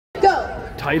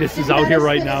Titus is out here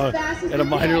right now at a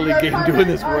minor league game doing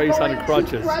this race on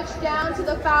crutches. Down to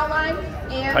the foul line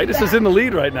and Titus is in the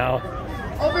lead right now.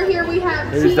 Over here we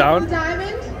have He's Team down.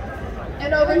 Diamond,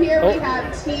 and over here we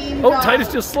have Team Dog.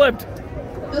 Titus just slipped.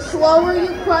 The slower you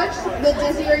crutch, the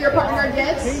dizzier your partner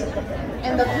gets,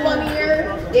 and the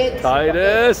flummier it's...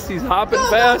 Titus, he's hopping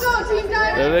fast. Go, Team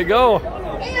Diamond. There they go.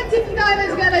 And Team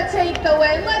Diamond's gonna take the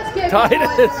win. Let's give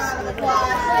Titus.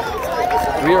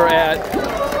 We are at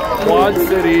Quad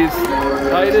Cities.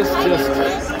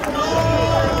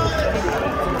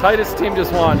 Titus team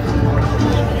just won.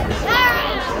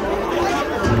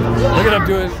 Look at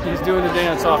him he's doing the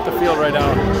dance off the field right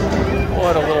now.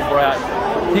 What a little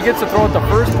brat. He gets to throw at the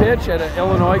first pitch at an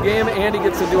Illinois game, and he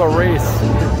gets to do a race.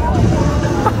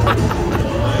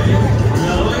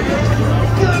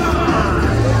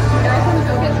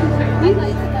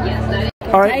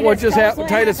 All right, what just happened?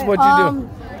 Titus, what'd you do?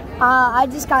 I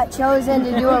just got chosen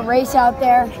to do a race out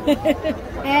there.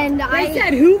 And I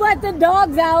said, who let the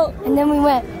dogs out? And then we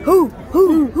went, who?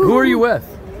 Who are you with?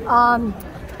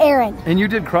 Aaron. And you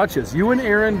did crutches. You and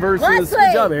Aaron versus,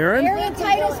 good job, Aaron. Aaron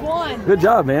Titus won. Good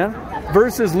job, man.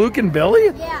 Versus Luke and Billy?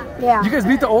 Yeah. You guys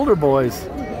beat the older boys.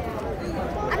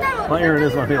 Well, Aaron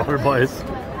is one of the older boys.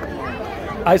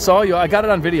 I saw you. I got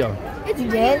it on video. You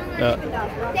did?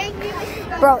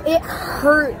 Yeah. Bro, it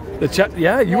hurt.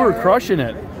 Yeah, you were crushing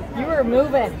it. You were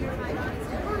moving.